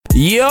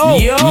Yo.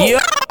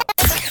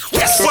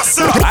 What's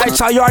up? All right,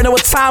 y'all. You already know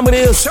what time it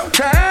is.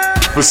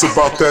 It's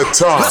about that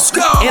time. Let's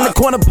go. In the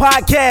Corner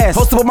podcast,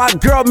 hosted by my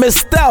girl, Miss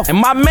Steph, and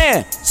my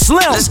man,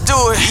 Slim. Let's do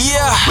it.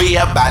 Yeah. We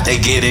about to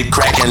get it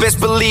cracking. Best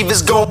believe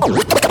it's going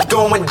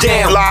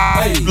down.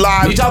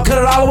 Live. Did y'all cut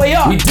it all the way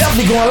up? We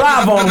definitely going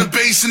live on. The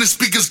bass and the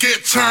speakers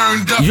get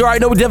turned up. You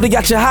already know we definitely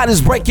got your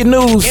hottest breaking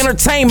news,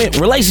 entertainment,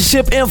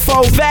 relationship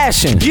info,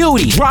 fashion,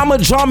 beauty, drama,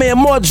 and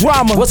more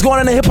drama. What's going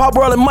on in the hip hop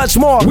world and much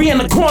more. We in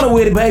the corner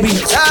with it, baby.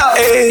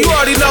 Hey. You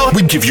already know.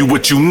 We give you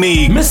what you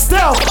need. Miss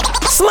Steph,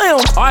 Slim.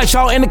 All right,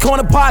 y'all. In the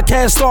Corner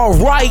podcast start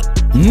right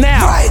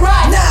now.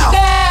 Right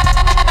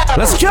now.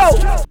 Let's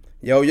go.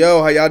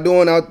 Yo, how y'all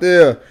doing out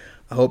there?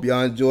 I hope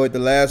y'all enjoyed the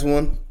last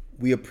one.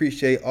 We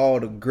appreciate all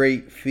the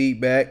great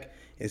feedback.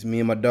 It's me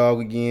and my dog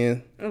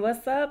again.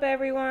 What's up,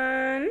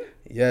 everyone?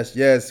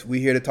 Yes. We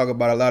here to talk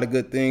about a lot of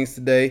good things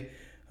today.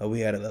 We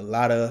had a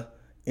lot of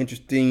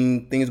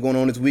interesting things going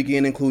on this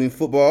weekend, including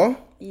football.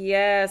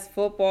 Yes,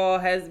 football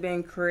has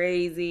been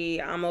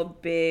crazy. I'm a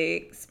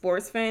big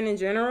sports fan in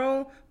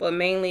general, but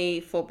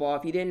mainly football.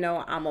 If you didn't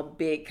know, I'm a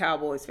big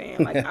Cowboys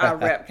fan. Like, I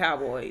rep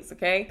Cowboys,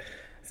 okay?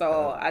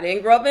 So, I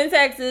didn't grow up in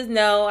Texas.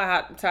 No,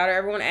 I'm tired of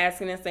everyone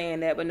asking and saying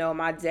that. But no,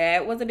 my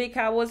dad was a big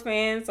Cowboys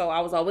fan, so I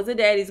was always a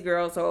daddy's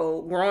girl.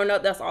 So, growing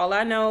up, that's all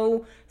I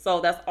know.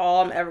 So, that's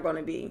all I'm ever going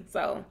to be.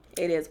 So,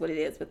 it is what it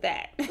is with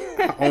that.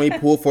 I only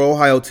pull for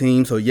Ohio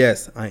team, so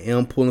yes, I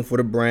am pulling for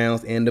the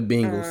Browns and the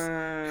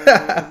Bengals.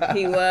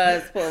 He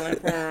was pulling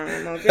for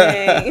him,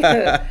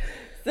 okay?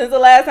 Since the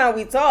last time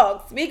we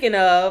talked, speaking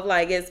of,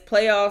 like, it's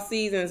playoff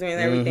seasons and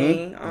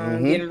everything,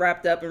 getting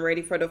wrapped up and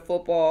ready for the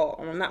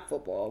football, not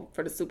football,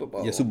 for the Super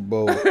Bowl. Yeah, Super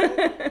Bowl.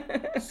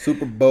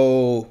 Super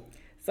Bowl.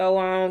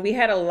 So, we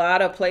had a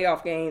lot of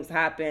playoff games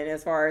happen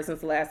as far as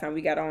since the last time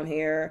we got on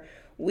here.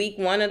 Week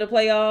 1 of the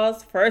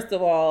playoffs, first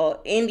of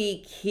all,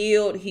 Indy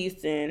killed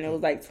Houston. It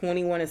was like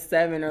 21-7 or something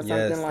like that.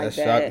 Yes, that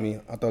shocked me.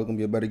 I thought it was going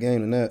to be a better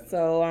game than that.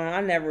 So,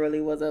 I never really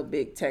was a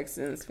big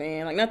Texans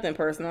fan. Like, nothing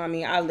personal. I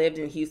mean, I lived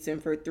in Houston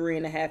for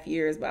 3.5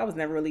 years, but I was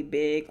never really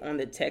big on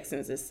the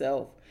Texans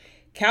itself.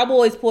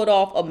 Cowboys pulled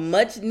off a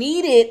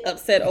much-needed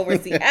upset over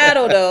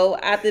Seattle, though,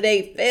 after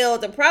they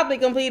failed to probably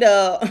complete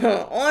a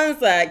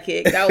onside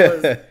kick.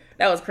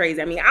 That was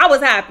crazy. I mean, I was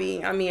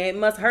happy. I mean, it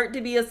must hurt to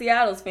be a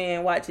Seattle's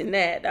fan watching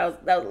that. That was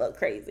a little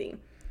crazy.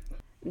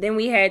 Then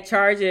we had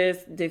Chargers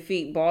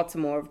defeat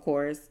Baltimore, of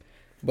course.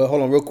 But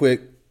hold on real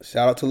quick.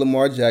 Shout out to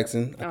Lamar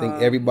Jackson. I think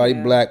everybody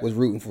black was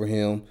rooting for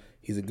him.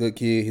 He's a good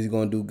kid. He's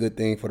going to do good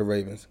things for the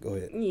Ravens. Go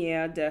ahead.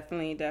 Yeah,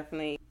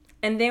 definitely.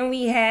 And then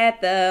we had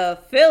the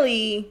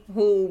Philly,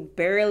 who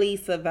barely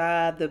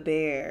survived the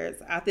Bears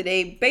after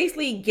they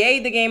basically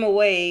gave the game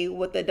away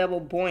with a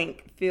double boink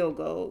field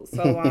goal.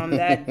 So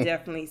that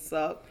definitely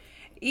sucked.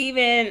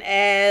 Even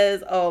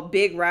as a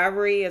big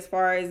rivalry, as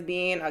far as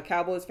being a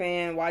Cowboys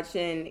fan,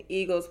 watching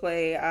Eagles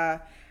play, I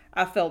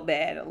felt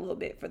bad a little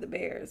bit for the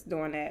Bears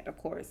doing that, of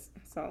course.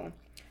 So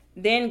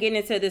then getting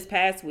into this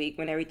past week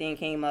when everything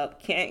came up,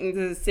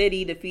 Kansas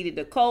City defeated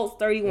the Colts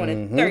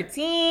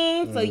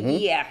 31-13. So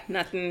yeah,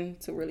 nothing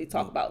to really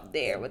talk about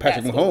there with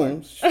Patrick that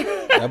Mahomes.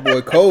 That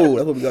boy cold.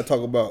 That's what we got to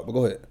talk about. But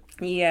go ahead.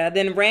 Yeah,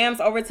 then Rams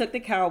overtook the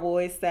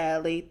Cowboys,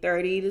 sadly,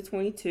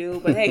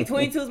 30-22. But hey,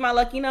 22 is my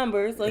lucky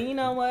number, so you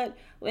know what?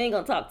 We ain't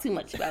gonna talk too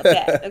much about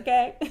that,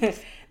 okay?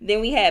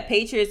 Then we had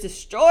Patriots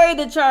destroy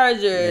the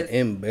Chargers. Yeah,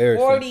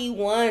 embarrassing.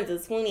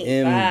 41-25.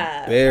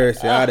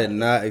 Embarrassing. I did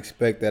not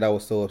expect that. I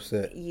was so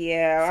upset.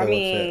 Yeah, so I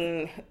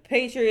mean, upset.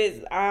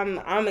 Patriots.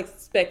 I'm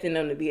expecting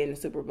them to be in the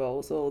Super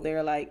Bowl, so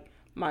they're like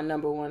my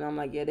number one. I'm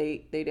like, yeah,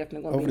 they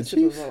definitely gonna be in the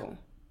Super Bowl.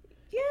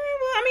 Yeah,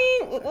 well, I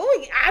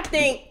mean, I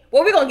think.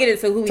 Well, we're gonna get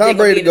into who we think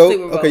will be in the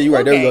Super Bowl. Okay, you're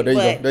right.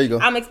 There you go.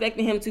 I'm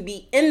expecting him to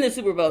be in the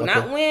Super Bowl,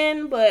 not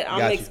win, but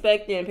I'm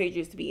expecting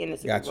Patriots to be in the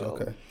Super Bowl.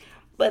 Okay.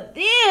 But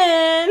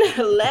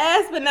then,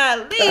 last but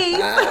not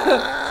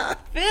least,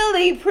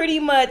 Philly pretty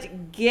much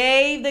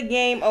gave the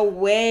game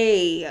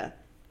away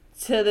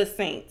to the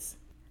Saints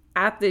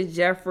after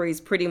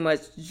Jeffries pretty much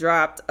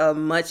dropped a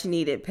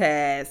much-needed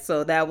pass.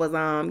 So that was,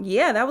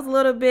 that was a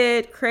little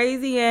bit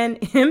crazy and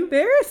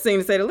embarrassing,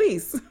 to say the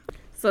least.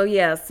 So,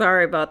 yeah,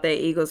 sorry about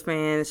that, Eagles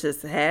fans.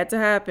 Just had to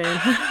happen.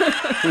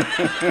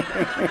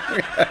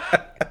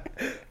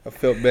 I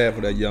felt bad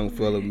for that young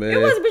fella, man. It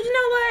was, but you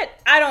know what?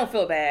 I don't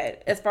feel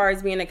bad as far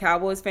as being a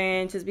Cowboys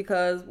fan, just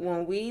because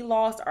when we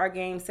lost our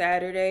game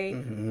Saturday,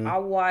 I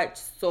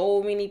watched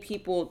so many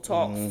people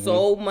talk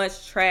so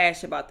much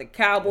trash about the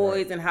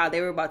Cowboys and how they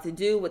were about to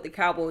do what the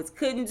Cowboys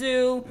couldn't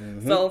do.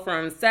 So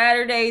from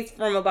Saturdays,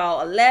 from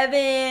about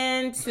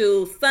 11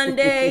 to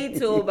Sunday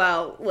to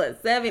about,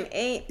 7,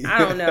 8? I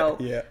don't know.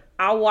 Yeah.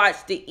 I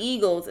watched the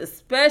Eagles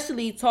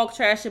especially talk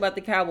trash about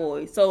the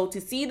Cowboys. So to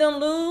see them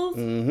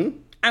lose...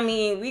 I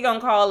mean, we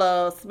gonna call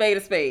a spade a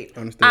spade.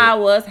 Understood. I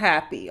was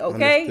happy,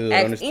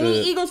 okay? Understood.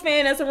 Any Eagles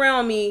fan that's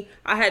around me,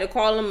 I had to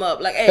call them up.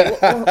 Like, hey,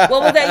 what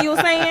was that you were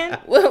saying?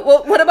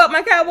 What about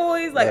my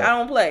Cowboys? Like, I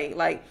don't play.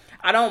 Like,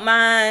 I don't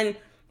mind.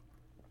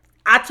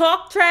 I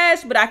talk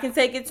trash, but I can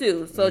take it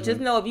too. So just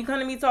know if you come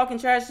to me talking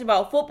trash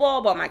about football,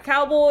 about my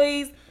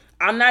Cowboys,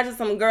 I'm not just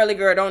some girly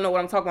girl. Don't know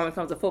what I'm talking about when it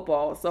comes to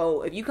football.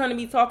 So if you come to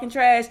me talking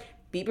trash,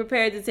 be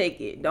prepared to take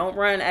it. Don't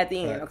run at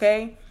the end,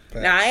 okay?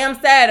 Now, I am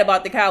sad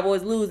about the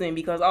Cowboys losing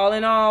because all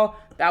in all,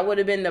 that would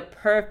have been the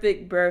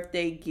perfect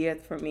birthday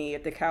gift for me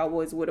if the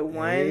Cowboys would have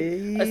won.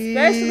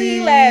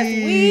 Especially last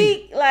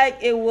week, like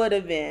it would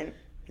have been.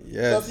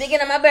 Yes. So speaking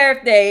of my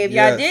birthday, if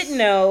y'all didn't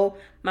know,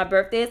 my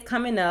birthday is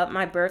coming up.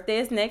 My birthday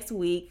is next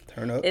week.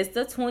 Turn up. It's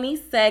the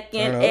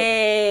 22nd.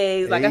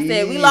 Hey, like I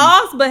said, we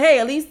lost, but hey,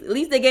 at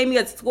least they gave me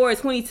a score of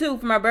 22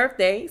 for my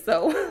birthday.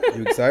 So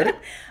you excited?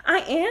 I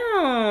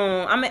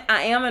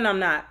am and I'm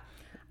not.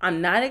 I'm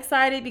not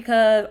excited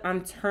because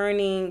I'm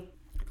turning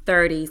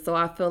 30. So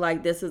I feel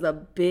like this is a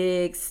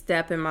big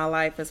step in my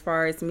life as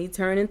far as me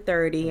turning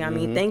 30. I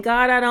mean, thank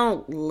God I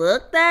don't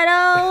look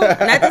that old.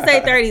 Not to say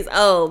 30 is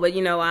old, but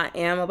I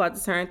am about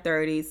to turn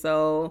 30.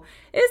 So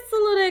it's a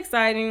little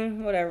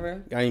exciting,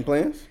 whatever. Got any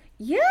plans?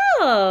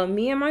 Yeah,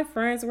 me and my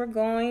friends were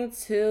going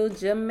to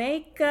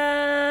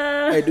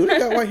Jamaica. Hey, do they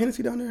got white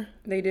Hennessy down there?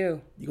 They do.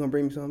 You gonna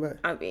bring me some back?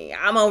 I mean,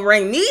 I'm gonna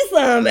bring me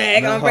some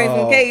back. I'm gonna bring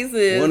some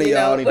cases. One of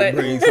y'all need to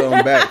bring some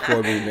back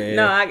for me, man.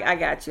 No, I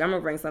got you. I'm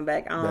gonna bring some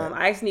back.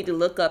 I actually need to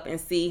look up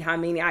and see how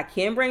many I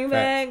can bring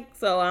back.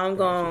 So I'm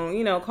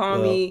gonna, call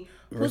me.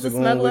 Who's the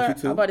smuggler?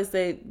 I'm about to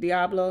say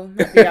Diablo.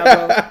 Not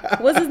Diablo.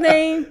 What's his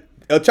name?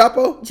 El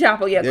Chapo?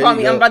 Chapo, yeah. Call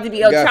me. I'm about to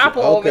be El Chapo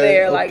over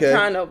there, like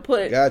trying to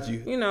put. Got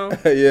you.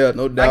 Yeah,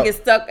 no doubt. I get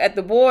stuck at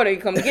the border. You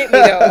come get me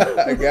though.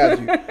 I got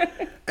you.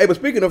 Hey, but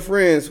speaking of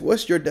friends,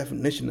 what's your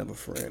definition of a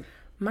friend?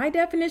 My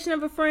definition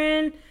of a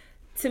friend,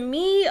 to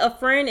me, a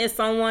friend is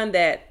someone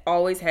that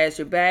always has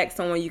your back,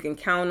 someone you can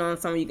count on,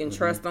 someone you can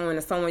trust on,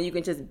 and someone you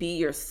can just be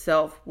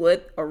yourself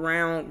with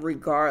around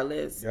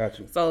regardless. Got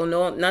you. So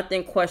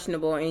nothing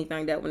questionable or anything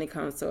like that when it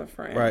comes to a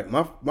friend. Right.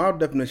 My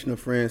definition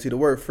of friend, see, the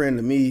word friend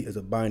to me is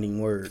a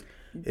binding word.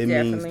 It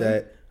means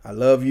that I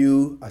love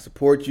you, I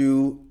support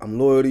you, I'm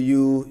loyal to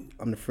you,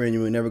 I'm the friend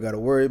you ain't never got to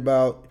worry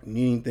about. If you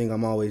need anything,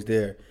 I'm always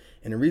there.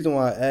 And the reason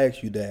why I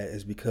ask you that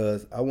is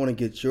because I want to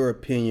get your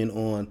opinion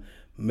on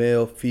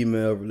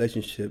male-female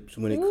relationships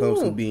when it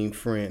comes to being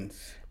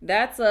friends.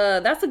 That's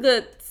a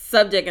good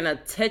subject and a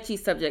touchy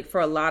subject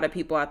for a lot of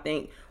people, I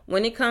think.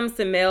 When it comes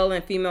to male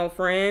and female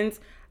friends,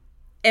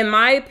 in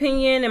my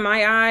opinion, in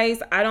my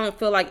eyes, I don't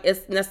feel like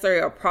it's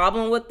necessarily a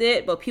problem with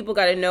it, but people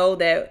got to know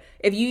that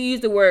if you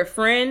use the word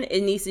friend,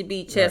 it needs to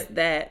be just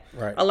that.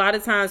 Right. A lot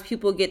of times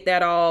people get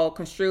that all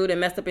construed and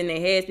messed up in their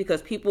heads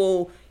because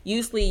people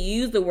usually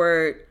use the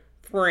word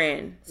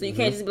friend. So you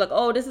can't just be like,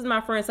 oh, this is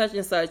my friend such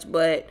and such,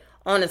 but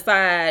on the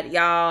side,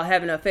 y'all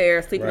having an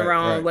affair, sleeping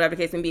around, whatever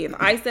the case may be. If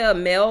I say a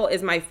male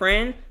is my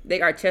friend,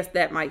 they are just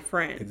that, my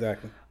friend.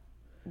 Exactly.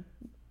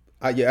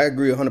 I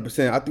agree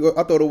 100%.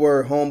 I throw the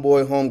word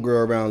homeboy,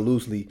 homegirl around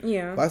loosely.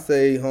 Yeah. If I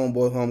say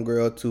homeboy,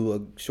 homegirl to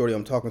a shorty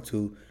I'm talking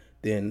to,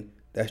 then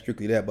that's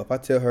strictly that. But if I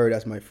tell her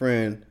that's my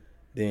friend,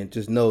 then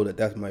just know that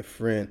that's my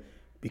friend.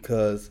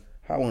 Because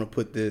how I want to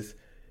put this,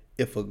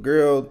 if a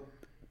girl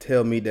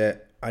tell me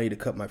that I need to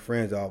cut my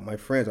friends off, my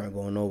friends aren't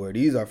going nowhere.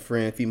 These are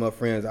female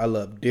friends I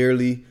love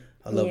dearly.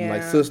 I love them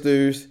like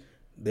sisters.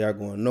 They are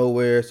going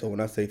nowhere. So when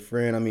I say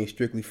friend, I mean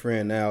strictly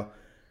friend. Now,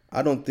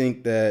 I don't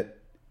think that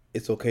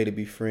it's okay to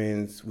be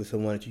friends with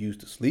someone that you used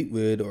to sleep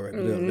with or in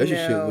a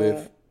relationship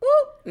with.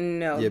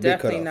 No,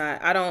 definitely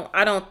not.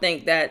 I don't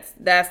think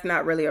that's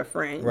not really a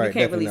friend. Right, you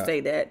can't really say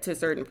that to a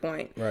certain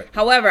point. Right.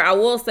 However, I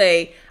will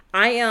say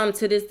I am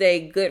to this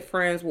day good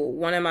friends with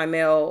one of my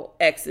male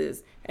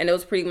exes. And it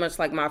was pretty much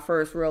like my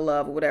first real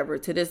love or whatever.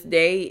 To this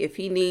day, if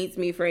he needs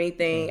me for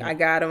anything, I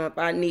got him. If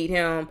I need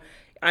him,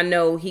 I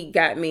know he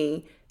got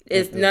me.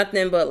 It's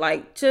nothing but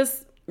like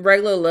just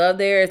regular love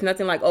there. It's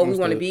nothing like, oh, we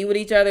want to be with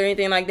each other or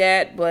anything like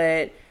that.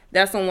 But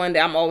that's someone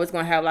that I'm always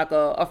going to have like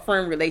a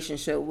friend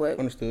relationship with.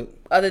 Understood.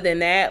 Other than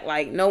that,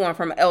 like no one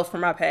else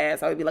from my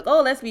past, I would be like,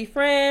 oh, let's be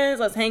friends.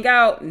 Let's hang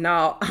out.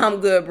 No, I'm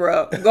good,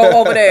 bro.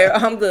 Go over there.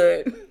 I'm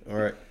good. All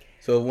right.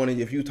 So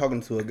if you were talking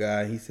to a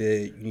guy, he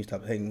said you need to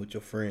stop hanging with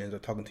your friends or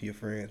talking to your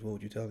friends, what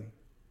would you tell him?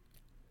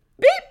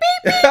 Beep,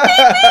 beep, beep, beep,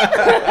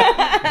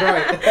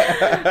 beep.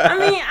 I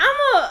mean,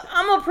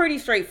 I'm a pretty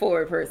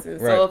straightforward person.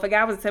 So if a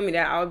guy was to tell me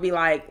that, I would be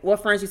like,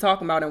 what friends you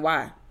talking about and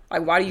why?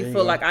 Like, why do you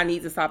feel like I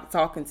need to stop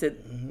talking to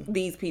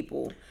these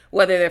people,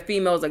 whether they're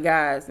females or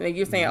guys? And if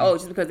you're saying, oh,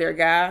 just because they're a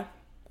guy,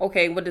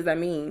 okay, what does that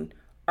mean?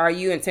 Are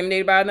you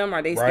intimidated by them?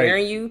 Are they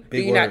scaring you?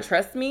 Do you not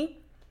trust me?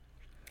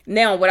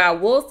 Now, what I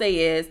will say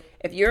is,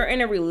 if you're in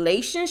a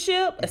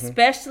relationship,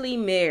 especially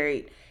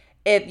married,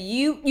 if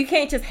you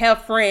can't just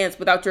have friends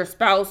without your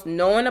spouse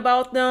knowing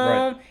about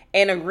them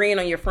and agreeing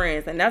on your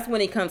friends. And that's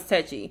when it comes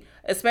touchy.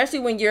 Especially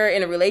when you're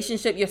in a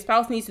relationship, your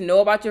spouse needs to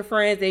know about your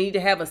friends. They need to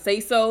have a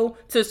say-so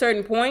to a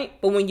certain point.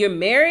 But when you're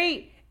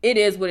married, it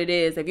is what it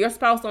is. If your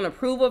spouse don't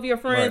approve of your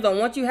friends, don't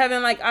want you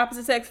having like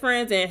opposite sex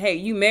friends, and hey,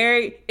 you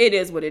married, it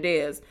is what it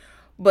is.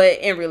 But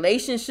in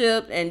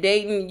relationship and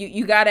dating,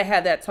 you got to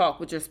have that talk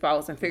with your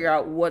spouse and figure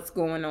out what's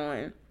going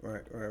on.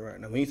 Right.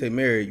 Now, when you say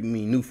married, you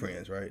mean new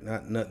friends, right?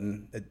 Not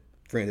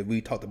friends that we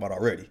talked about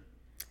already.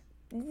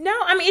 No,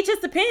 I mean, it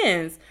just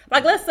depends.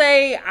 Like, let's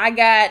say I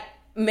got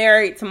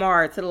married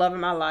tomorrow to the love of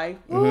my life.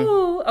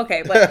 Ooh,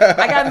 okay, but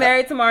I got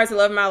married tomorrow to the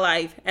love of my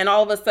life, and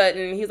all of a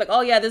sudden he's like,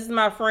 oh yeah, this is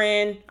my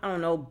friend, I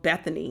don't know,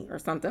 Bethany or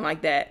something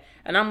like that.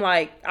 And I'm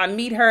like, I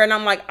meet her and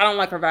I'm like, I don't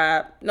like her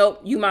vibe.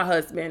 Nope, you my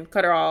husband,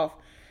 cut her off.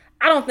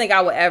 I don't think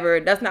I would ever,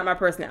 that's not my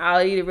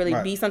personality to really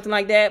be something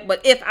like that.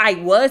 But if I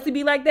was to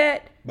be like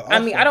that, also, I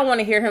mean, I don't want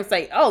to hear him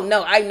say, oh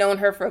no, I've known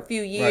her for a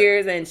few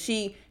years and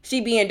she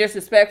being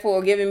disrespectful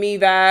or giving me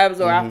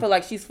vibes, or I feel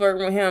like she's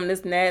flirting with him,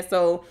 this and that.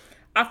 So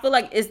I feel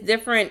like it's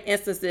different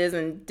instances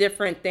and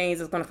different things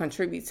that's going to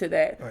contribute to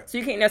that. Right. So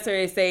you can't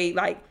necessarily say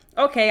like,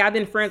 okay, I've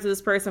been friends with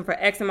this person for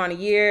X amount of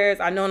years.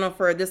 I've known them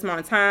for this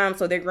amount of time,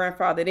 so they're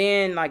grandfathered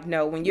in. Like,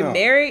 no, when you're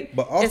married.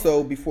 But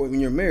also, when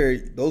you're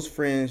married, those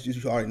friends you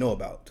should already know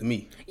about, to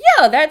me.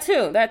 Yeah, that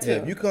too. Yeah,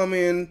 if you come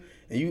in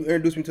and you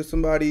introduce me to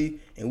somebody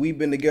and we've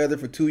been together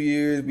for 2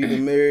 years, we've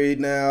been married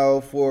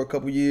now for a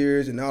couple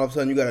years, and all of a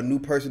sudden you got a new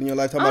person in your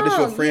life talking about this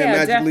your friend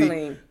magically.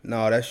 Definitely.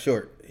 No, that's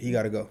short. He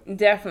got to go.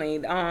 Definitely.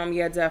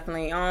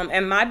 Definitely.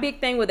 And my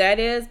big thing with that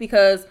is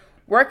because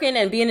working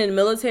and being in the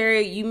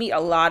military, you meet a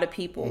lot of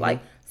people. Like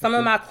some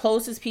of my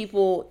closest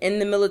people in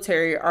the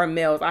military are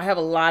males. I have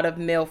a lot of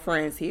male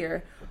friends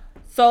here.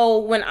 So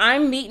when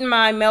I'm meeting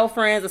my male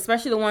friends,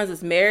 especially the ones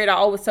that's married, I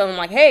always tell them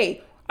like,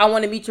 hey, I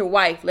want to meet your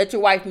wife. Let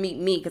your wife meet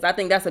me, because I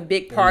think that's a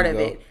big part of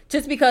it.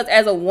 Just because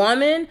as a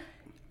woman,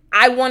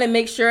 I want to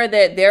make sure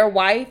that their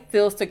wife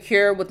feels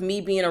secure with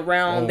me being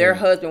around their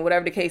husband,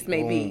 whatever the case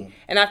may be.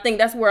 And I think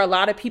that's where a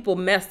lot of people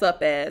mess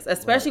up as,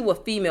 especially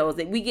with females.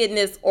 That we get in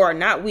this, or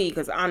not we,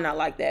 because I'm not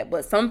like that,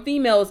 but some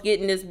females get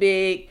in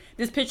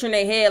this picture in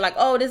their head, like,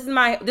 oh, this is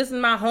my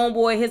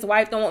homeboy, his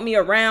wife don't want me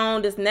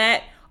around, this and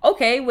that.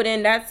 Okay, well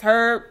then that's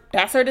her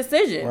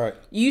decision. Right.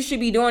 You should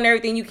be doing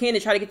everything you can to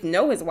try to get to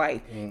know his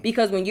wife.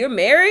 Because when you're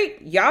married,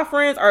 y'all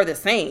friends are the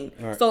same.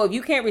 Right. So if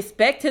you can't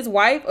respect his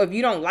wife, or if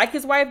you don't like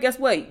his wife, guess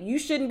what? You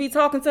shouldn't be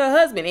talking to a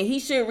husband. And he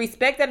should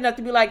respect that enough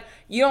to be like,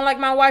 you don't like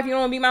my wife, you don't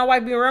want to be my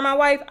wife, be around my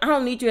wife, I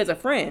don't need you as a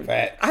friend.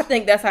 Facts. I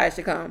think that's how it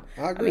should come.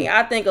 I agree.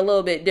 I think a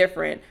little bit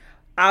different.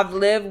 I've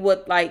lived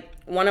with like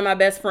one of my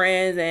best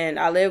friends, and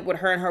I lived with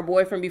her and her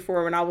boyfriend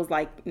before when I was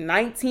like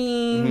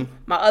 19.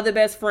 My other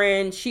best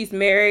friend, she's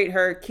married.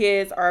 Her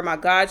kids are my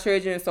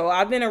godchildren. So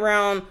I've been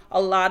around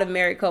a lot of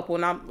married couples,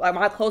 and I'm like,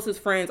 my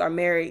closest friends are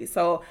married.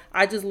 So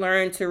I just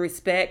learned to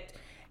respect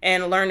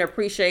and learn to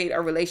appreciate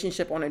a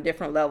relationship on a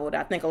different level.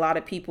 That I think a lot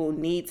of people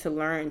need to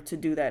learn to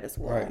do that as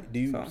well. Right. Do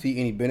you see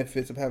any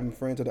benefits of having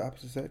friends of the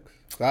opposite sex?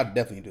 I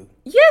definitely do.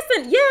 Yes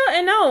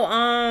and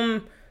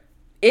no.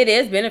 It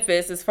is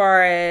benefits as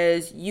far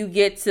as you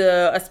get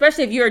to,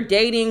 especially if you're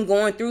dating,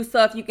 going through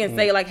stuff, you can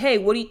say like, hey,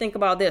 what do you think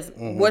about this?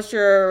 What's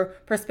your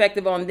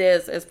perspective on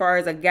this as far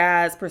as a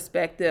guy's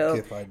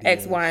perspective,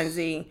 X, Y, and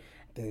Z?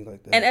 Things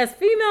like that. And as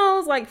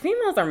females, like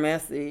females are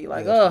messy.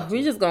 Like,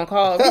 we just gonna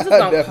call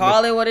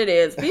it what it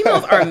is.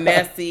 Females are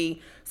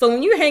messy. So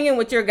when you're hanging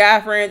with your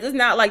guy friends, it's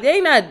not like they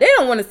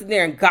don't want to sit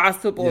there and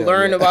gossip or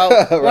learn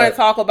about, want to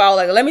talk about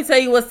like, let me tell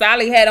you what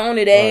Sally had on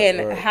today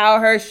and how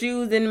her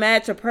shoes didn't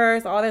match her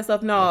purse, all that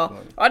stuff. No,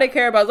 all they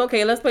care about is,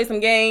 okay, let's play some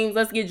games,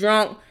 let's get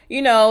drunk,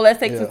 let's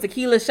take some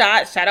tequila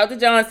shots. Shout out to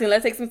Johnson,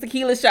 let's take some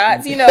tequila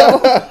shots,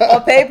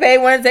 or Pepe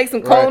want to take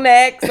some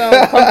cognac, some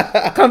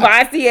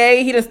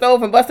Cavassier. He done stole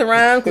from Busta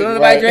Rhymes because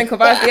nobody drink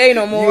Cavassier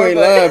no more. You ain't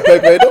lying,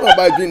 Pepe. Don't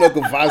nobody drink no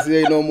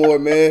Cavassier no more,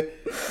 man.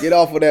 Get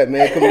off of that,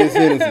 man. Come to this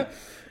Hennessy.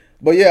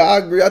 But yeah, I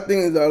agree. I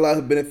think there are a lot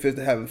of benefits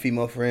to having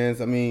female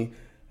friends. I mean,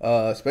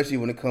 especially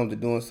when it comes to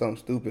doing something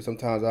stupid.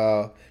 Sometimes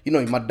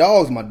my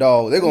dog's my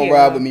dog. They're gonna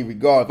ride with me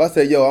regardless. If I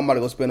say, yo, I'm about to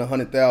go spend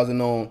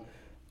 $100,000 on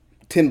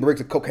 10 bricks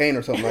of cocaine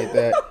or something like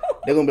that,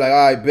 they're gonna be like,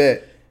 all right,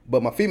 bet.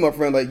 But my female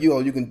friend like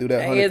you can do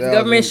that. $100,000. It's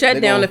government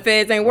shutdown. The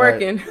feds ain't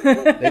working.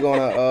 They're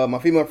gonna. My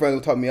female friends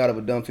will talk me out of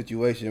a dumb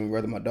situation.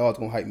 Whether my dog's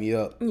gonna hype me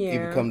up,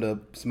 even come to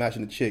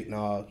smashing the chick.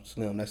 Nah,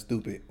 Slim, that's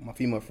stupid. My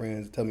female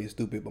friends tell me it's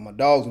stupid, but my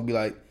dogs will be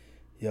like,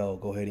 yo,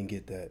 go ahead and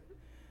get that.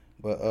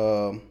 But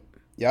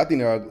I think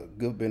there are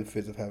good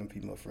benefits of having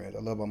female friends. I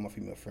love all my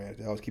female friends.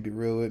 They always keep it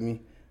real with me.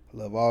 I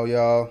love all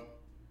y'all.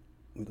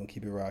 We're gonna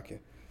keep it rocking.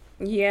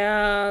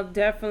 Yeah,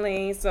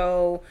 definitely.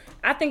 So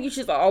I think you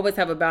should always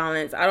have a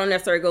balance. I don't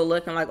necessarily go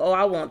looking like, oh,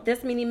 I want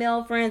this many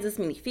male friends, this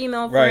many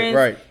female friends.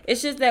 Right.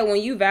 It's just that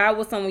when you vibe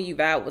with someone, you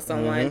vibe with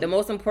someone. The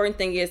most important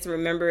thing is to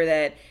remember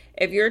that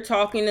if you're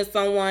talking to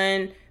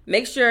someone,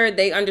 make sure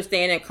they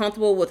understand and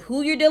comfortable with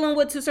who you're dealing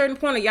with to a certain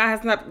point, or y'all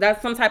have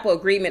some type of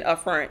agreement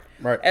up front.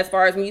 Right. As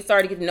far as when you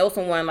start to get to know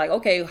someone, like,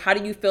 okay, how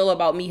do you feel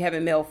about me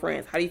having male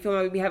friends? How do you feel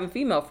about me having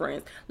female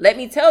friends? Let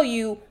me tell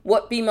you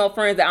what female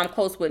friends that I'm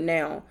close with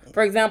now.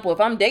 For example,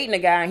 if I'm dating a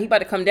guy and he about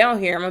to come down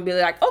here, I'm going to be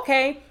like,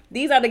 okay,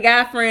 these are the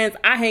guy friends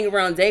I hang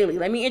around daily.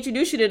 Let me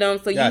introduce you to them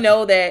so you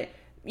know that,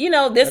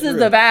 this is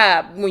the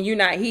vibe when you're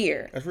not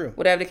here. That's real.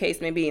 Whatever the case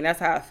may be. And that's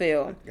how I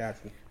feel.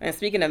 Gotcha. And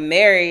speaking of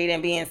married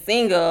and being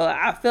single,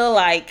 I feel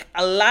like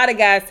a lot of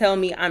guys tell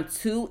me I'm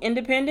too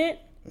independent.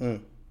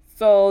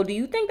 So, do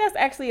you think that's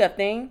actually a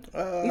thing?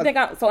 You think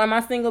am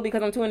I single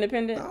because I'm too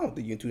independent? I don't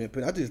think you're too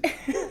independent.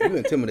 You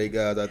intimidate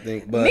guys, I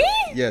think. But Me?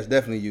 yes,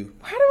 definitely you.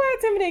 How do I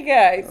intimidate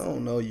guys? I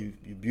don't know. You're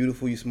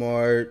beautiful. You're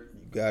smart.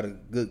 You got a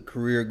good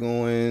career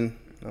going.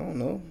 I don't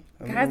know.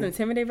 Guys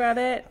intimidated by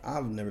that?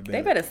 I've never been.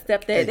 They better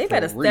step that. Hey, they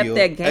better for step real.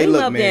 that game Hey,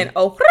 look, up. man. Then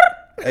oh.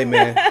 Hey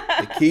man,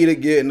 the key to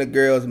getting a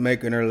girl is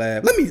making her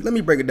laugh. Let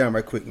me break it down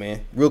right quick,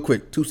 man. Real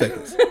quick, 2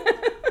 seconds.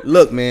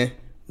 Look, man,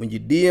 when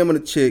you DMing a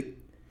chick,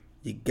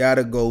 you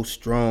gotta go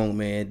strong,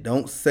 man.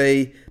 Don't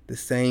say the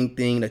same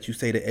thing that you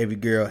say to every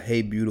girl.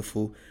 Hey,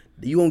 beautiful.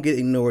 You won't get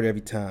ignored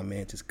every time,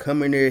 man. Just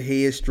come in there,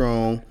 head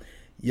strong.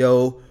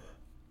 Yo,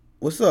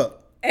 what's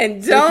up?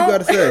 And don't.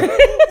 What you gotta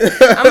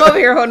say? I'm over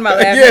here holding my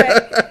laugh.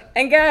 Yeah.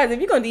 And guys, if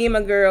you're gonna DM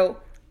a girl,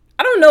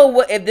 I don't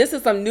know if this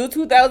is some new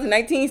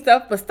 2019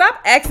 stuff, but stop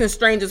asking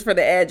strangers for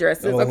the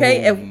addresses,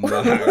 okay? Oh my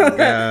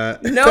God.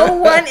 No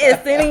one is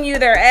sending you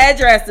their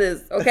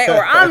addresses, okay?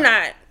 Or I'm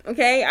not,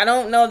 okay? I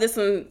don't know this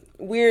one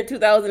weird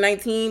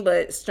 2019,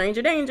 but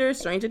stranger danger,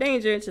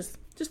 just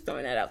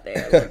throwing that out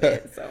there a little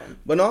bit. So,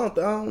 but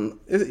no,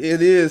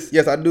 it is.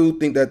 Yes, I do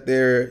think that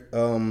there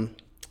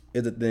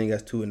is a thing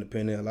that's too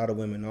independent. A lot of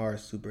women are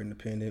super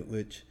independent,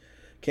 which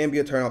can be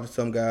a turn off to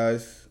some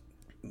guys.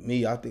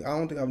 Me, I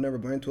don't think I've never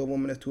run into a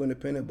woman that's too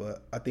independent,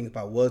 but I think if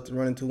I was to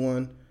run into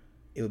one,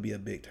 it would be a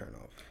big turn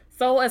off.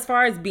 So as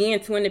far as being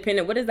too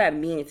independent, what does that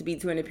mean to be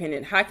too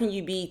independent? How can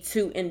you be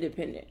too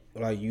independent?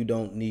 Like you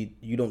don't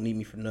need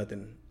me for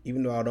nothing.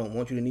 Even though I don't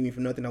want you to need me for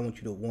nothing, I want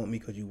you to want me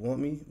because you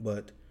want me.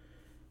 But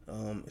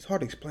it's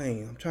hard to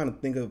explain. I'm trying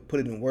to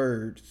put it in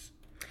words.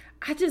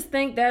 I just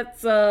think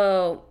that's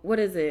what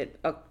is it?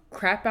 A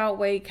cap out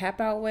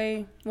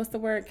way? What's the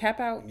word? Cap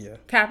out? Yeah.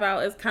 Cap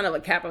out. It's kind of a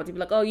cap out to be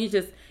like, oh,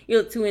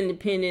 you're too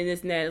independent,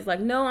 this and that. It's like,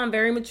 no, I'm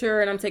very mature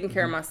and I'm taking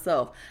care of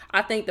myself.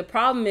 I think the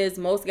problem is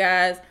most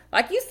guys,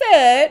 like you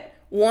said,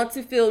 want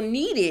to feel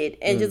needed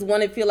and just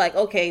want to feel like,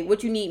 okay,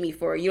 what you need me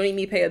for? You don't need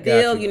me to pay a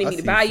bill. You need me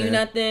to buy you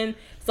nothing.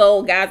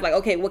 So guys like,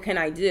 okay, what can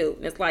I do?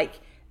 And it's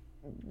like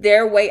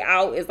their way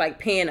out is like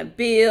paying a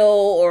bill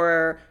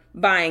or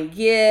buying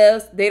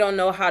gifts. They don't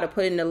know how to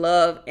put in the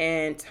love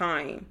and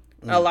time.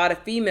 A lot of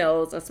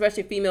females,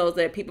 especially females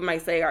that people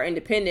might say are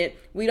independent,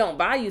 we don't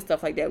value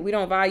stuff like that. We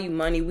don't value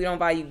money. We don't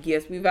value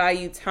gifts. We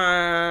value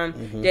time,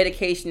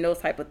 dedication, those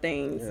type of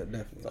things. Yeah,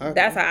 definitely. So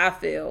that's how I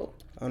feel.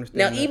 I understand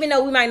now, that. even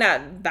though we might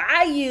not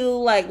value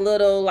like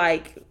little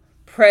like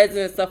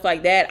presents, stuff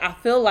like that, I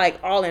feel like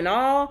all in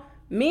all,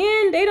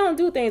 men, they don't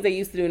do things they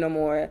used to do no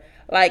more.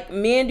 Like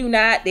men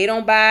they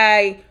don't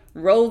buy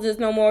roses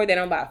no more. They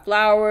don't buy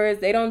flowers.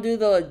 They don't do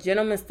the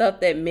gentleman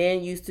stuff that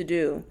men used to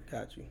do.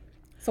 Got you.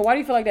 So why do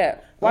you feel like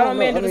that? Why don't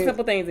men do the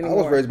simple things anymore?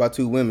 I was raised by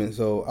 2 women,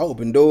 so I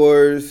open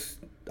doors.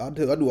 I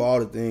do all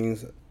the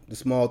things, the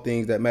small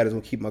things that matters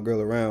will keep my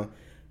girl around.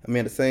 I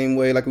mean, the same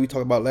way like we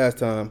talked about last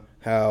time,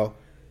 how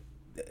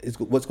it's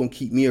what's gonna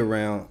keep me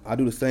around. I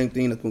do the same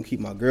thing that's gonna keep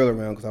my girl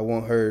around because I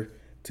want her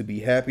to be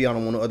happy. I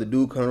don't want no other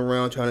dude coming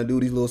around trying to do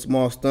these little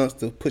small stunts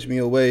to push me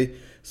away.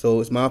 So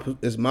it's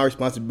my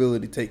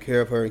responsibility to take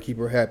care of her and keep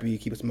her happy,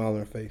 keep a smile on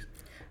her face.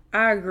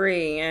 I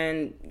agree,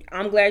 and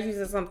I'm glad you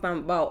said something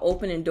about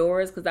opening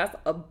doors because that's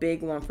a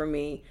big one for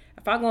me.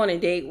 If I go on a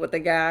date with a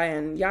guy,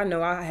 and y'all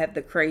know I have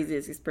the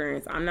craziest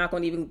experience, I'm not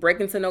going to even break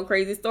into no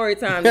crazy story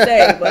time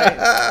today,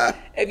 but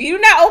if you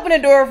do not open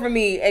a door for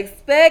me,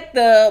 expect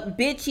the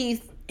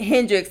bitchy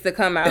Hendrix to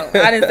come out.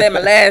 I didn't say my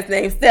last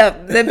name,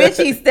 Steph. The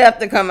bitchy Steph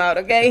to come out,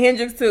 okay?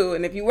 Hendrix too.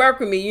 And if you work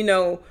with me, you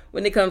know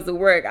when it comes to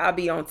work, I'll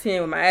be on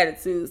 10 with my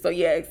attitude. So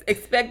yeah,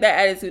 expect that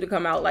attitude to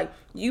come out. Like,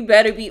 you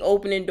better be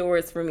opening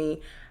doors for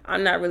me.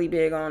 I'm not really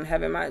big on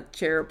having my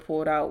chair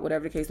pulled out,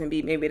 whatever the case may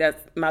be. Maybe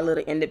that's my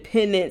little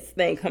independence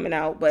thing coming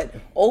out. But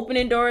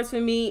opening doors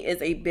for me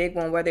is a big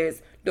one, whether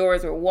it's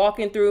doors we're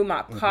walking through,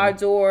 my car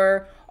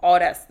door, all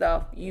that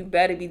stuff. You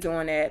better be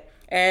doing that.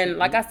 And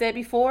like I said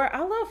before, I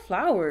love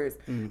flowers.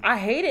 I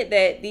hated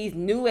that these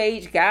new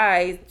age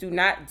guys do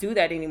not do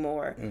that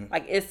anymore.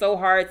 Like, it's so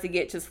hard to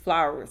get just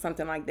flowers,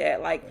 something like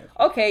that. Like,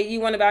 okay, you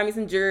want to buy me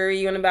some jewelry,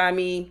 you want to buy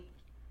me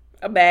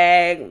a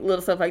bag,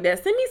 little stuff like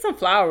that. Send me some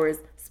flowers.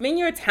 Spend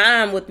your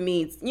time with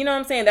me. You know what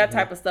I'm saying? That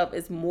type of stuff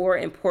is more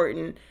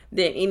important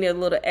than any of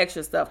the little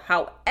extra stuff.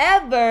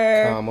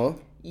 However,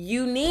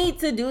 you need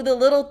to do the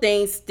little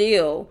things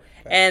still.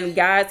 And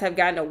guys have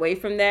gotten away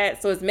from that.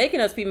 So it's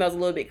making us females a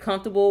little bit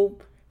comfortable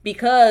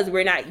because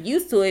we're not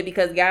used to it,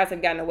 because guys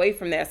have gotten away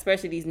from that,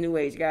 especially these new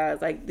age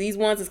guys. Like these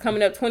ones that's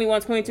coming up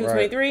 21, 22,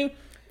 23.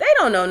 They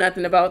don't know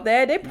nothing about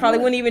that. They probably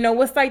wouldn't even know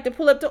what site to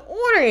pull up to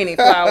order any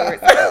flowers.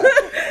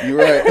 You're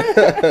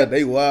right.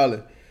 They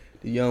wildin'.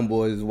 The young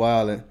boys is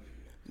wildin'.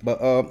 But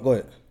go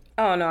ahead.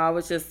 Oh, no, I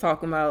was just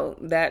talking about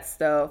that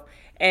stuff.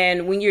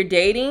 And when you're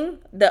dating,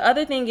 the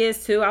other thing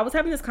is, too, I was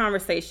having this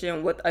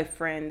conversation with a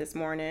friend this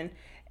morning,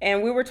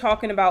 and we were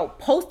talking about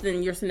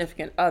posting your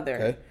significant other.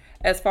 Okay.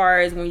 As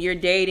far as when you're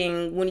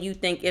dating, when you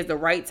think is the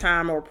right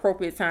time or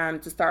appropriate time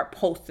to start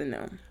posting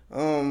them.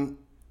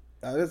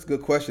 That's a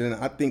good question.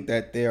 I think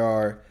that there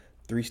are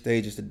 3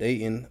 stages to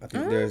dating. I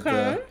think there's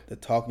the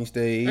talking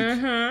stage.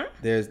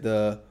 There's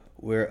the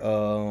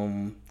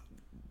We're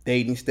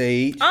dating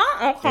stage.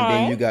 Okay. And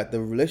then you got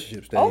the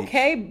relationship stage.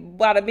 Okay,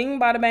 bada bing,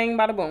 bada bang,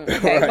 bada boom.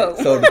 Okay, right.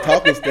 So the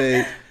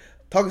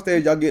talking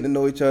stage, y'all getting to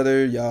know each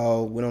other.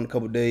 Y'all went on a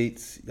couple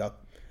dates. Y'all,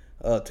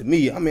 to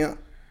me, I mean,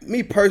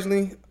 me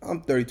personally,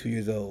 I'm 32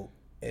 years old.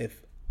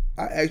 If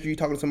I ask you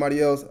talking to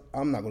somebody else,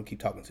 I'm not gonna keep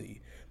talking to you.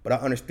 But I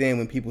understand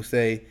when people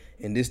say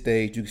in this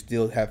stage you can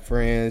still have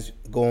friends,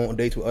 go on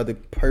dates with other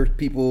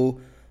people,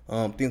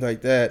 things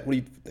like that. What do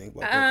you think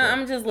about that?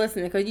 I'm just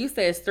listening because you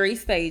said it's 3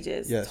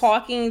 stages: Yes.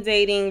 talking,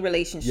 dating,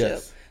 relationship.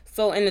 Yes.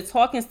 So in the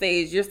talking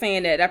stage, you're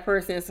saying that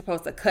person is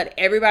supposed to cut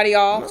everybody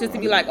off just to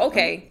be like,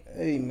 okay.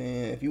 Hey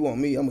man, if you want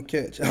me, I'm gonna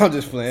catch. I'm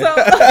just playing. So,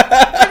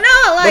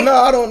 but no,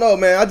 I don't know,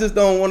 man. I just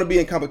don't want to be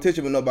in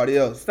competition with nobody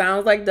else.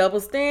 Sounds like double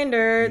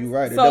standards. You're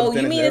right. So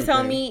you mean to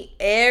tell me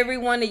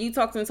everyone that you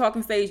talked in the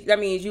talking stage, that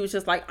means you was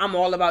just like, I'm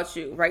all about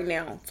you right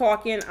now.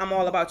 Talking, I'm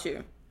all about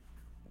you.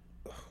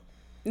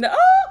 No,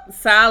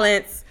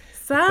 silence.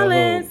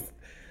 Saying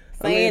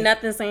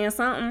nothing, saying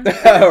something.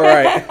 All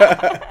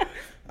right.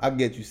 I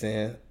get you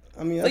saying.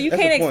 I mean, so you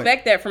can't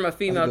expect that from a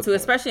female too,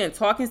 especially in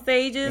talking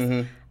stages.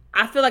 Mm-hmm.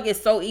 I feel like it's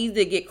so easy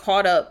to get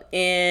caught up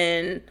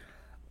in,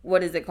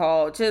 what is it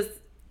called? Just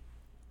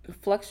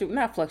what's the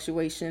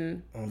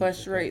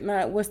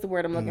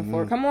word I'm looking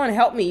for? Come on,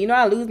 help me. You know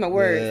I lose my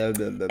words.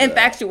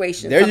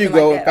 Infatuation. There you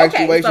go, like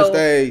infatuation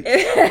stage.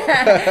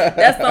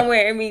 That's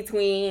somewhere in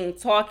between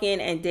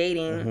talking and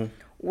dating. Mm-hmm.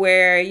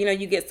 Where,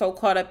 you get so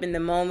caught up in the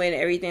moment,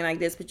 everything like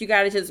this. But you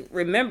got to just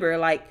remember,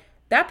 like,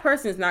 that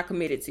person is not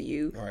committed to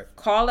you. Right.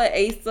 Call an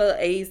ace a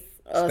ace,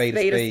 a spade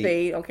a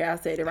spade. Okay, I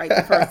said it right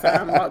the first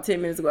time. About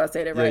 10 minutes ago, I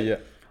said it right. Yeah.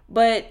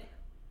 But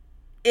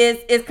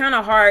it's kind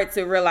of hard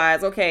to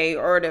realize, okay,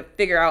 or to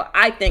figure out,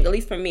 I think, at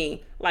least for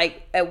me,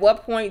 like, at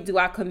what point do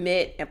I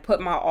commit and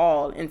put my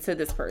all into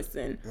this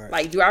person? Right.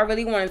 Like, do I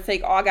really want to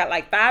take I got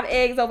like 5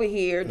 eggs over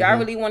here. Do I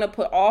really want to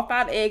put all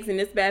 5 eggs in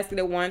this basket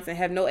at once and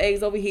have no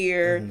eggs over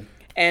here?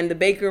 And the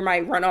baker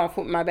might run off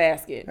with my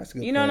basket. That's a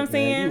good You know point, what I'm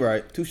saying? You're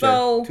right.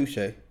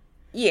 Touche.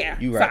 Yeah.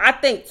 You right. So I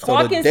think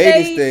talking so the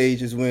dating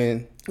stage is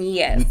when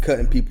we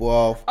cutting people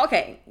off.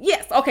 Okay.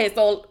 Yes. Okay.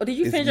 So did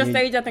you finish your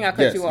stage? I think I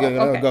cut you off.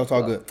 Yeah, okay. No, it's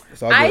all good.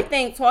 It's all good. I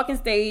think talking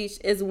stage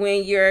is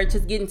when you're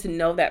just getting to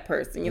know that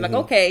person. You're like,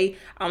 okay,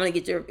 I'm gonna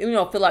get your,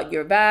 fill out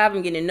your vibe.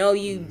 I'm getting to know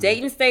you.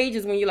 Dating stage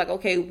is when you're like,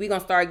 okay, we're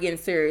gonna start getting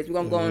serious. We're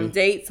gonna go on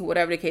dates,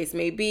 whatever the case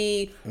may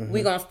be.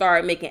 We're gonna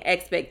start making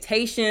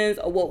expectations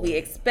of what we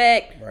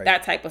expect,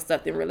 that type of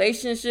stuff in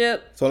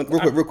relationship. So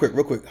real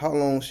quick. How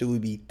long should we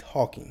be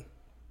talking?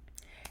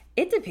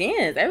 It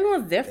depends.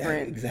 Everyone's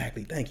different. Yeah,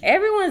 exactly. Thank you.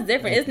 Everyone's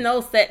different. It's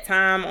no set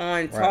time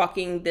on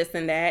talking this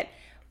and that.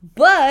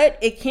 But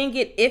it can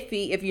get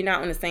iffy if you're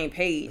not on the same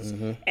page.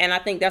 And I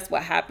think that's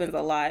what happens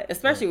a lot,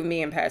 especially with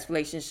me in past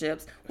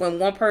relationships, when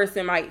one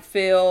person might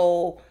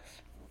feel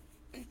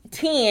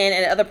 10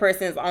 and the other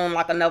person is on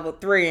like a level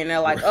 3 and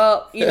they're like,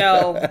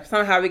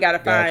 somehow we got to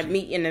find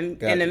meet in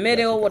the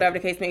middle, whatever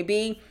the case may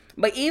be.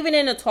 But even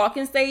in the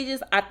talking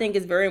stages, I think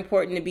it's very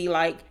important to be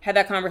like, have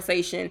that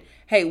conversation.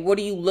 Hey, what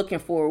are you looking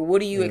for? What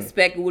do you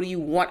expect? What do you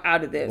want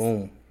out of this?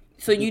 Boom.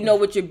 So you know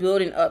what you're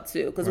building up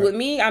to. Because with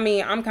me, I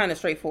mean, I'm kind of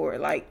straightforward.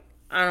 Like,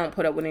 I don't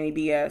put up with any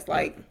BS.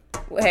 Like,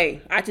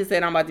 hey, I just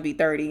said I'm about to be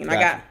 30 and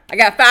I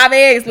got 5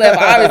 eggs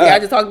left. Obviously, I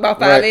just talked about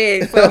 5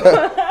 eggs. So.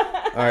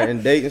 All right,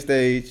 in dating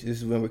stage, this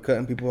is when we're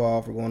cutting people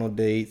off. We're going on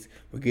dates.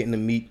 We're getting to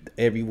meet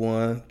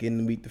everyone, getting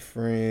to meet the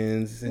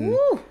friends and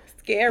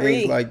scary.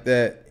 Things like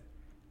that.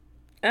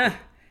 I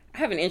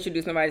haven't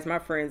introduced nobody to my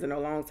friends in a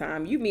long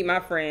time. You meet my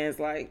friends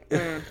like,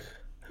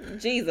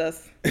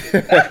 Jesus.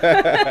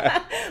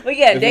 But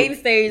yeah, dating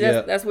stage,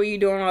 that's where you're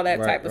doing all that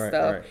type of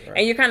stuff. Right.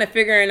 And you're kind of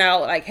figuring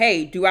out like,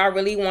 hey, do I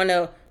really want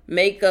to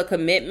make a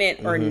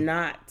commitment or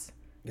not?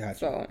 Gotcha.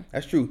 So,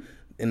 that's true.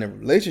 In the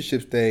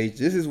relationship stage,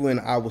 this is when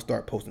I will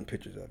start posting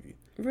pictures of you.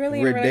 Really?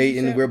 We're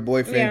dating, we're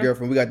boyfriend,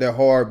 girlfriend. We got that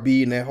hard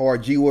B and that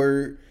hard G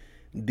word.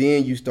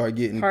 Then you start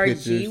getting hard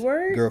pictures. G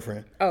word?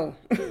 Girlfriend. Oh.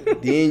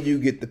 Then you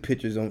get the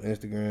pictures on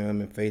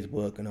Instagram and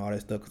Facebook and all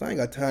that stuff. Because I ain't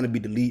got time to be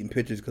deleting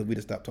pictures because we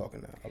just stopped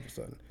talking now all of a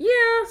sudden.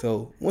 Yeah.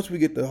 So once we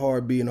get the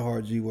hard B and the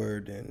hard G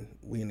word, then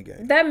we in the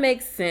game. That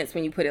makes sense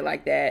when you put it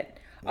like that.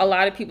 A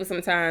lot of people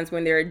sometimes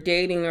when they're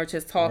dating or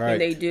just talking,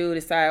 they do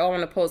decide, I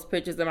want to post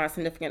pictures of my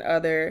significant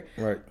other.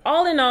 Right.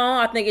 All in all,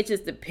 I think it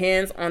just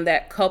depends on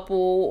that couple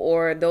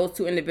or those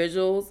 2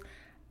 individuals.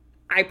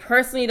 I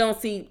personally don't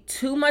see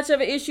too much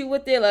of an issue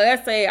with it. Like,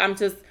 let's say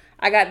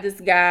I got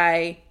this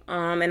guy,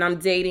 and I'm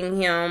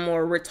dating him,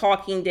 or we're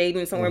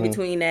dating somewhere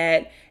between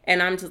that,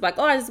 and I'm just like,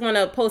 I just want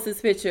to post this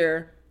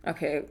picture.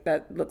 Okay,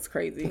 that looks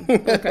crazy.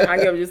 Okay, I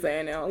get what you're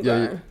saying now.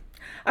 Yeah.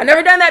 I've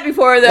never done that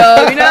before,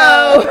 though,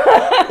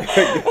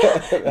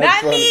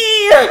 Not funny.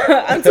 me.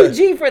 I'm too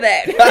G for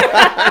that.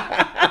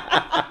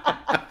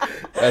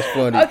 That's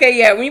funny. Okay,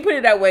 yeah. When you put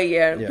it that way,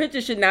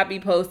 pictures should not be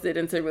posted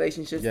into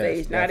relationship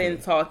stage, not in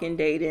talking,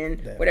 dating,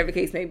 whatever the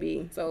case may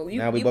be. So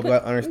now we both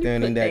got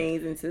understanding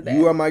that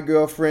you are my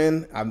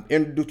girlfriend. I've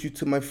introduced you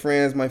to my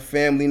friends, my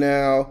family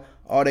now,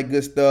 all that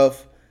good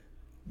stuff.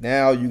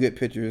 Now you get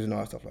pictures and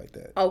all stuff like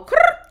that. Oh,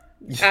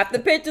 After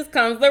pictures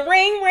comes the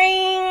ring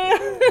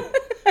ring.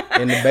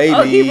 And the baby.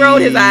 Oh, he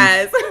rolled his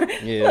eyes.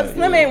 Yeah, Look,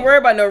 Slim ain't worried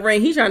about no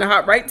ring. He's trying to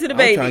hop right to the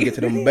baby. I'm trying to get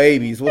to them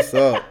babies. What's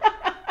up?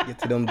 Get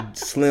to them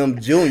Slim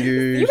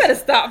Juniors. You better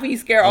stop before you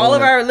scare all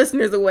of our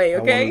listeners away, I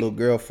want okay? a little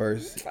girl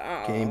first.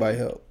 Can anybody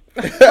help?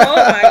 Oh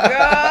my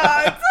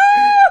God.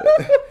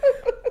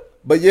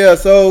 But yeah,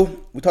 so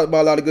we talked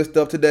about a lot of good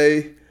stuff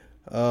today.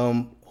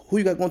 Who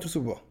you got going to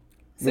Super Bowl?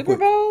 Super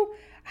Bowl?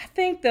 I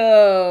think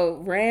the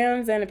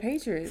Rams and the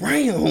Patriots.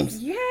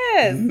 Rams?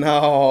 Yes.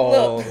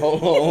 No. Look.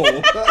 Hold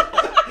on.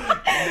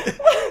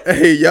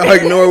 Hey, y'all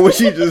ignore what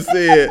she just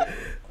said.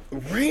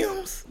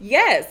 Rams?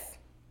 Yes.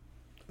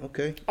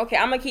 Okay. Okay,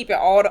 I'm gonna keep it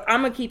all.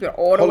 I'm gonna keep it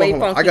all the Hold way on.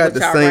 funky I got with the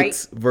y'all,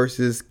 Saints right?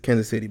 versus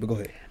Kansas City, but go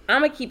ahead.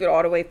 I'm gonna keep it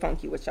all the way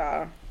funky with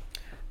y'all.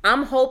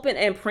 I'm hoping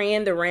and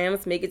praying the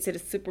Rams make it to the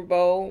Super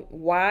Bowl.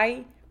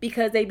 Why?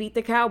 Because they beat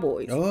the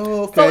Cowboys.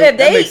 Oh, okay. So if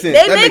That makes sense.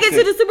 they That make makes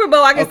it to the Super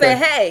Bowl, I can Okay. say,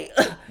 hey,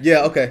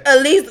 Yeah, okay.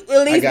 at least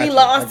we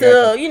lost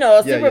to, you know,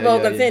 a Yeah, Super Bowl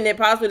yeah. contender,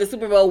 possibly the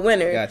Super Bowl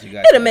winner. Got you.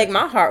 It'll make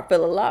my heart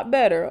feel a lot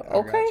better. I got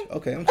Okay. you.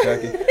 Okay, I'm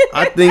tracking.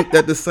 I think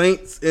that the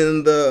Saints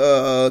and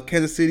the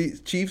Kansas City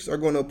Chiefs are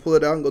going to pull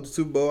it out and go to the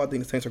Super Bowl. I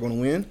think the Saints are going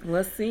to win.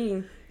 Let's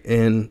see.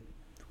 And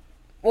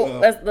Well,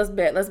 let's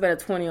bet. Let's bet a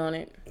 20 on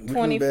it.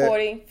 20, bet.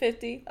 40,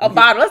 50. A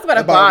bottle. Let's bet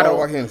a bottle.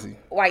 White Hennessy.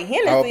 White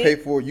Hennessy. I'll pay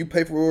for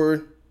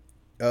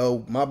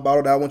my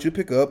bottle that I want you to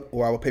pick up,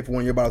 or I will pay for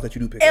one of your bottles that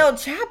you do pick El up.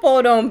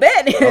 Chapo don't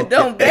bet.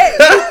 Don't bet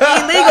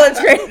illegal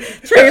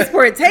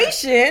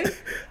transportation.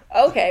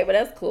 Okay, but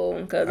that's cool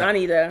because I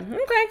need a.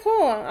 Okay,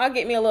 cool. I'll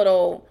get me a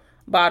little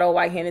bottle of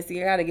White Hennessy.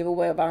 I got to give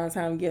away a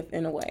Valentine's gift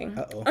in a way.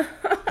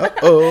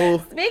 Uh-oh.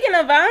 Speaking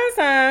of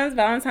Valentine's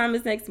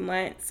is next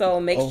month.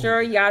 So make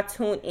sure y'all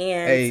tune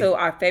in to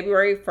our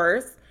February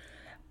 1st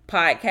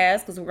podcast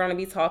because we're going to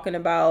be talking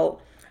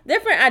about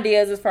different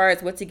ideas as far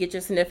as what to get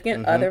your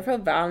significant other for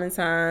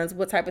Valentine's,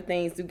 what type of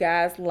things do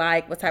guys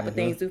like, what type of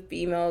things do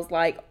females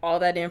like, all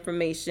that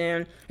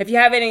information. If you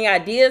have any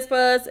ideas for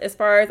us as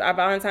far as our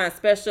Valentine's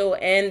special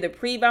and the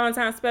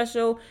pre-Valentine's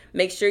special,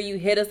 make sure you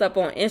hit us up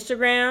on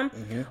Instagram.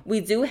 We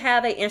do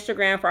have an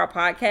Instagram for our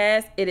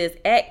podcast. It is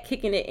at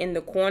Kicking It in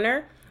the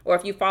Corner. Or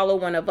if you follow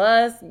one of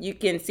us, you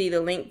can see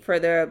the link for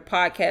the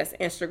podcast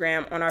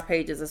Instagram on our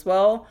pages as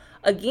well.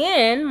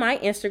 Again, my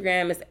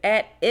Instagram is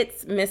at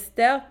It's Miss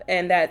Steph,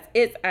 and that's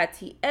It's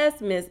ITS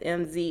Miss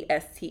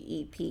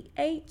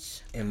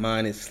MZSTEPH. And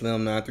mine is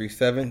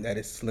Slim937. That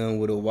is Slim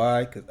with a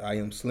Y because I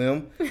am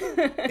Slim.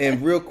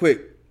 And real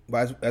quick,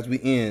 as we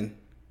end,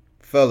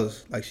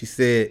 fellas, like she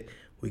said,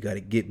 we got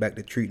to get back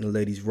to treating the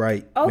ladies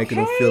right, making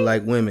them feel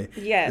like women.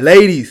 Yes.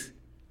 Ladies,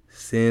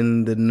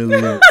 send the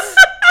nudes.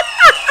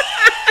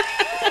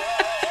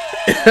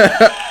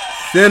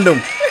 Send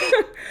them.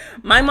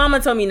 My mama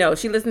told me no.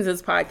 She listened to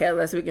this podcast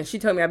last week, and she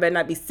told me I better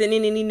not be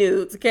sending any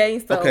nudes. Okay,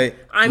 so Okay,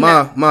 I'm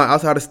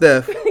outside of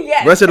Steph,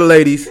 Yes. rest of the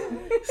ladies,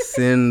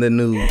 send the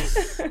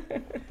nudes.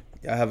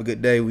 Y'all have a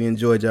good day. We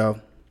enjoyed y'all.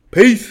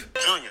 Peace.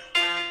 Junior.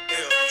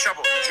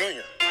 Chapo.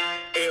 Junior.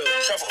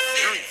 Chapo.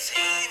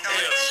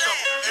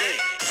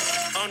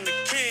 I'm the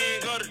king.